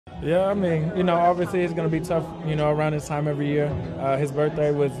Yeah, I mean, obviously it's going to be tough, around this time every year. His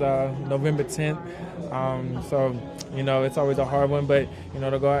birthday was November 10th. So, it's always a hard one. But,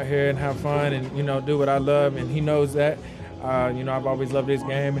 to go out here and have fun and, do what I love. And he knows that. I've always loved this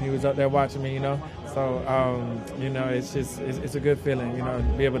game, and he was up there watching me, So, it's a good feeling,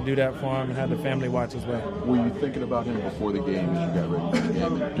 to be able to do that for him and have the family watch as well. Were you thinking about him before the game as you got ready for the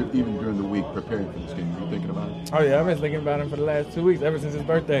game? And even during the week preparing for this game, were you thinking about him? Oh, yeah, I've been thinking about him for the last 2 weeks, ever since his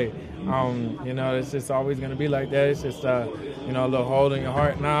birthday. It's just always going to be like that. It's just, a little hole in your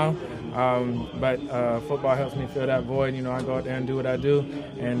heart now. But football helps me fill that void. I go out there and do what I do,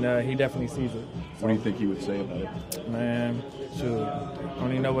 and he definitely sees it. What do you think he would say about it? Man, shoot. I don't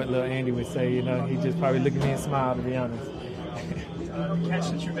even know what little Andy would say. He just probably look at me and smile, to be honest. The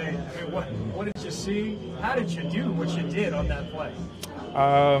catch that you made, I mean, what did you see? How did you do what you did on that play?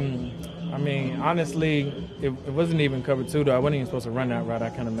 I mean, honestly, it wasn't even cover two, though. I wasn't even supposed to run that route. I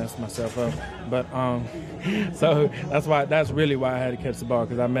kind of messed myself up. But so that's really why I had to catch the ball,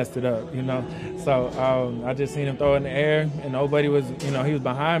 because I messed it up, So I just seen him throw it in the air, and nobody was, he was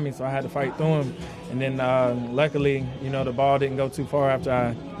behind me, so I had to fight through him. And then luckily, the ball didn't go too far after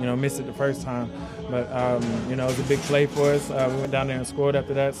I, missed it the first time. But, it was a big play for us. We went down there and scored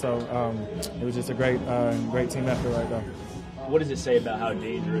after that. So it was just a great team effort right there. What does it say about how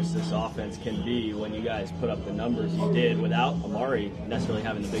dangerous this offense can be when you guys put up the numbers you did without Amari necessarily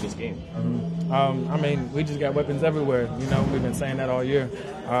having the biggest game? I mean, we just got weapons everywhere. We've been saying that all year.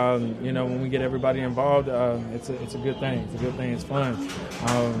 When we get everybody involved, it's a good thing. It's a good thing. It's fun.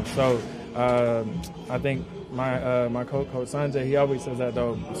 I think my coach Sanjay, he always says that,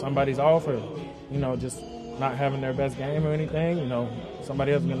 though. If somebody's offered, just not having their best game or anything,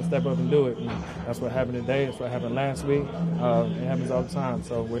 somebody else is going to step up and do it. And that's what happened today. That's what happened last week. It happens all the time,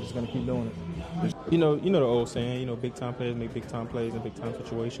 so we're just going to keep doing it. You know the old saying, big time players make big time plays in big time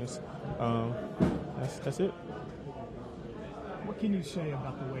situations. That's it. What can you say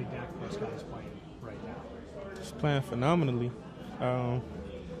about the way Dak Prescott is playing right now? He's playing phenomenally.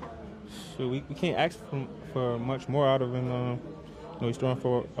 We can't ask for much more out of him. He's throwing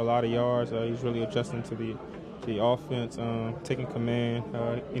for a lot of yards. He's really adjusting to the offense, taking command.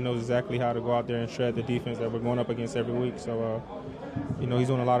 He knows exactly how to go out there and shred the defense that we're going up against every week. So, he's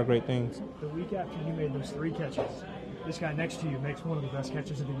doing a lot of great things. The week after you made those 3 catches, this guy next to you makes one of the best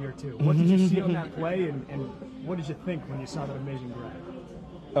catches of the year, too. What did you see on that play, and what did you think when you saw that amazing grab?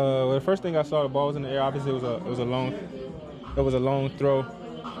 Well, the first thing I saw, the ball was in the air. Obviously, it was a long throw.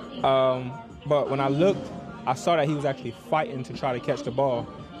 But when I looked, I saw that he was actually fighting to try to catch the ball.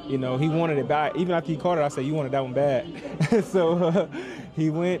 He wanted it back. Even after he caught it, I said, you wanted that one bad. So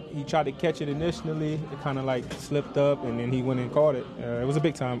he tried to catch it initially. It kind of slipped up, and then he went and caught it. It was a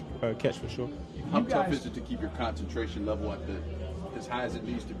big-time catch for sure. How tough is it to keep your concentration level at as high as it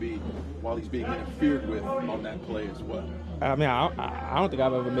needs to be while he's being interfered with on that play as well? I mean, I don't think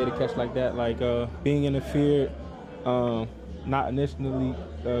I've ever made a catch like that, being interfered, not initially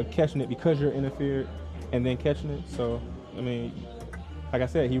catching it because you're interfered, and then catching it. So, I mean, like I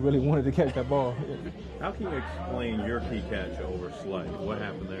said, he really wanted to catch that ball. How can you explain your key catch over Slay? What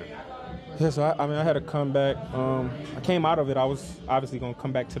happened there? Yeah, so I had a comeback. I came out of it. I was obviously going to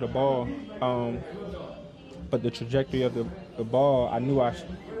come back to the ball, but the trajectory of the ball, I knew I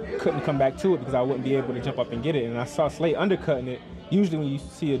couldn't come back to it because I wouldn't be able to jump up and get it. And I saw Slay undercutting it. Usually when you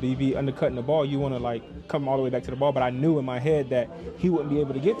see a DB undercutting the ball, you want to come all the way back to the ball. But I knew in my head that he wouldn't be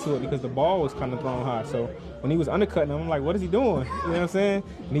able to get to it because the ball was kind of thrown high. So when he was undercutting, I'm like, what is he doing? You know what I'm saying?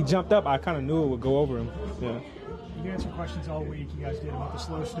 And he jumped up. I kind of knew it would go over him. Yeah. You answered questions all week. You guys did about the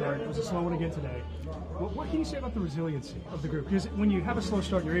slow start. It was a slow one again today. What can you say about the resiliency of the group? Because when you have a slow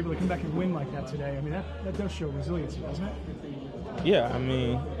start, you're able to come back and win like that today. I mean, that does show resiliency, doesn't it? Yeah, I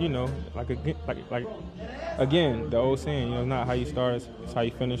mean, again, the old saying, not how you start, it's how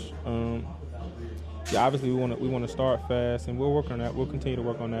you finish. Yeah, obviously we want to start fast, and we'll work on that. We'll continue to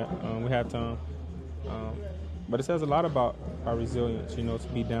work on that. We have time, but it says a lot about our resilience, to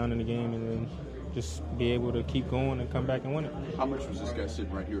be down in the game and then just be able to keep going and come back and win it. How much was this guy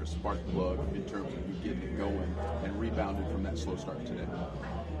sitting right here a spark plug in terms of you getting it going and rebounding from that slow start today?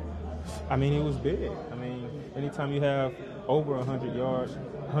 I mean, it was big. I mean, anytime you have over 100 yards,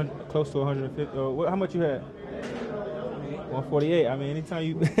 close to 150, how much you had? 148. I mean, anytime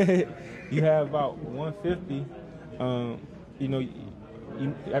you have about 150,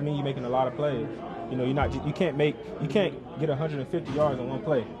 you're making a lot of plays. You can't get 150 yards in one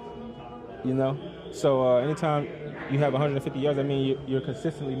play. So anytime you have 150 yards, I mean, you're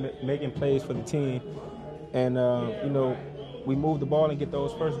consistently making plays for the team. And, we move the ball and get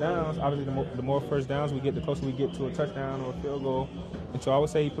those first downs. Obviously, the more first downs we get, the closer we get to a touchdown or a field goal. And so I would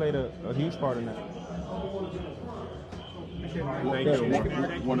say he played a huge part in that. Thank you.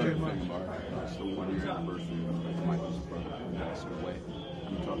 One other thing, Amari. So 1 year anniversary of Michael's brother passed away.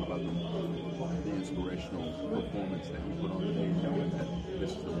 You talk about the inspirational performance that you put on today, knowing that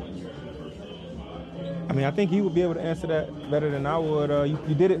this is the 1 year anniversary. I mean, I think he would be able to answer that better than I would.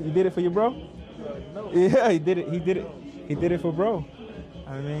 You did it. You did it for your bro? No. Yeah, he did it. He did it. He did it for bro.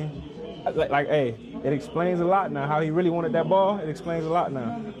 I mean, like, hey, it explains a lot now. How he really wanted that ball, it explains a lot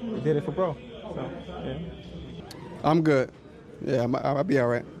now. He did it for bro. So, yeah. I'm good. Yeah, I'll be all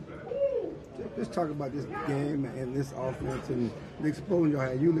right. Let's talk about this game and this offense and the explosion y'all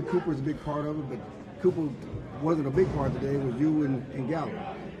had. Usually Cooper's a big part of it, but Cooper wasn't a big part today. It was you and Gallup.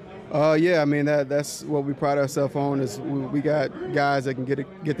 Yeah, I mean that's what we pride ourselves on is we got guys that can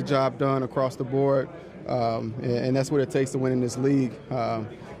get the job done across the board, and that's what it takes to win in this league.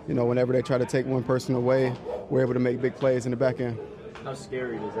 Whenever they try to take one person away, we're able to make big plays in the back end. How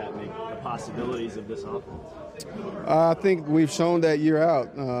scary does that make the possibilities of this offense? I think we've shown that year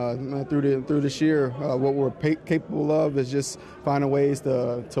out through this year. What we're capable of is just finding ways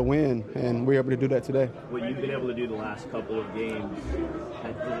to win, and we're able to do that today. What you've been able to do the last couple of games,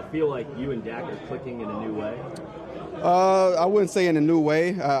 does it feel like you and Dak are clicking in a new way? I wouldn't say in a new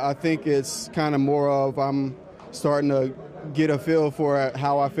way. I think it's kind of more of I'm starting to get a feel for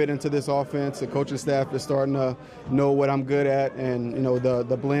how I fit into this offense. The coaching staff is starting to know what I'm good at, and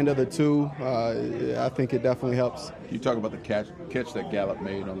the blend of the two, I think it definitely helps. You talk about the catch that Gallup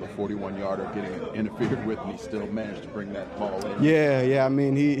made on the 41-yarder, getting it interfered with, and he still managed to bring that ball in. Yeah. I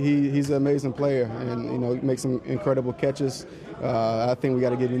mean, he's an amazing player, and he makes some incredible catches. I think we got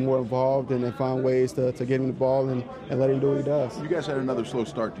to get him more involved and then find ways to get him the ball and let him do what he does. You guys had another slow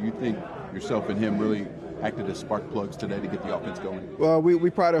start. Do you think yourself and him really acted as spark plugs today to get the offense going? Well, we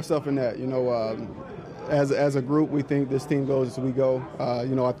pride ourselves in that. As a group, we think this team goes as we go.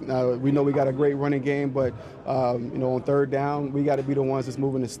 We know we got a great running game, but on third down, we got to be the ones that's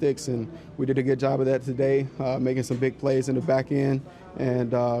moving the sticks, and we did a good job of that today, making some big plays in the back end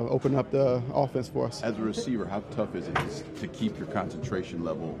and opening up the offense for us. As a receiver, how tough is it to keep your concentration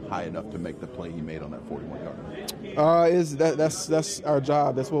level high enough to make the play he made on that 41-yarder? That's our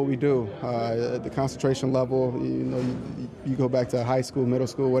job. That's what we do. The concentration level, you go back to high school, middle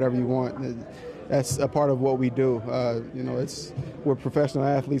school, whatever you want. That's a part of what we do. We're professional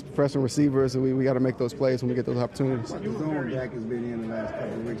athletes, professional receivers, and we got to make those plays when we get those opportunities. The zone Dak has been in the last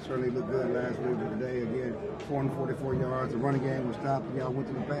couple of weeks. Certainly looked good last week, but today, again, 444 yards. The running game was stopped, and y'all went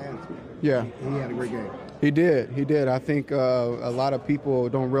to the pass. Yeah. He had a great game. He did. I think a lot of people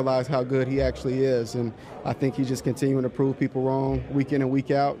don't realize how good he actually is, and I think he's just continuing to prove people wrong week in and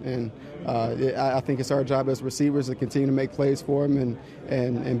week out, and I think it's our job as receivers to continue to make plays for him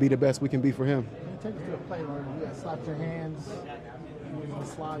and be the best we can be for him. Take us to a play where you slapped your hands, you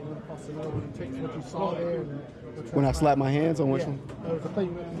slide across the middle, take what you saw there. When I slapped my hands on which one? There was a play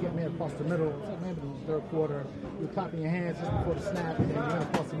you got me across the middle, maybe the third quarter. You were clapping your hands just before the snap, and then you went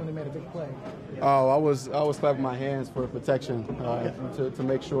across the middle and made a big play. Oh, I was clapping my hands for protection to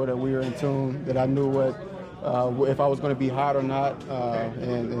make sure that we were in tune, that I knew if I was going to be hot or not,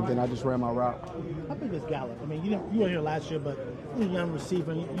 and then I just ran my route. How big is Gallup? I mean, you were here last year, but he's a young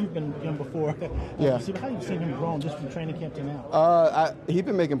receiver. You've been young before. Yeah. Receiver. How have you seen him grow just from training camp to now? He's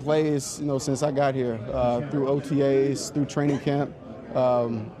been making plays, since I got here, through OTAs, through training camp.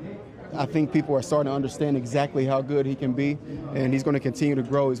 I think people are starting to understand exactly how good he can be, and he's going to continue to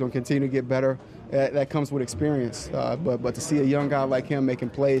grow. He's going to continue to get better. That comes with experience. But to see a young guy like him making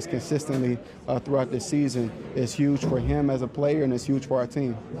plays consistently throughout this season is huge for him as a player, and it's huge for our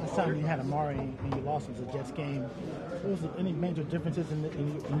team. Last time you had Amari and you lost was a Jets game. Was there any major differences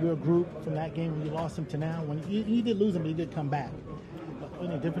in your group from that game when you lost him to now? When you did lose him, but he did come back.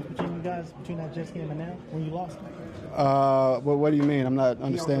 Any difference between you guys, between that Jets game and now, when you lost him? Well, what do you mean? I'm not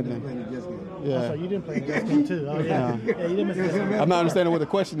understanding. Yeah. Oh, so you didn't play the Jets game too? Oh, yeah. Yeah, you didn't miss the Jets game. I'm not understanding what the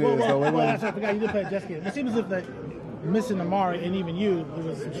question is. I forgot you did play the Jets game. It seems as if missing Amari and even you, there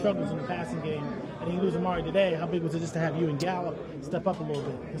was some struggles in the passing game, and you lose Amari today. How big was it just to have you and Gallup step up a little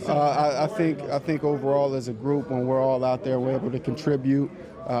bit? I think overall as a group, when we're all out there, we're able to contribute.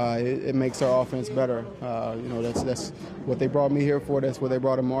 It makes our offense better. That's what they brought me here for. That's what they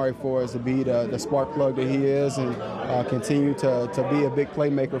brought Amari for, is to be the spark plug that he is and continue to be a big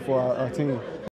playmaker for our team.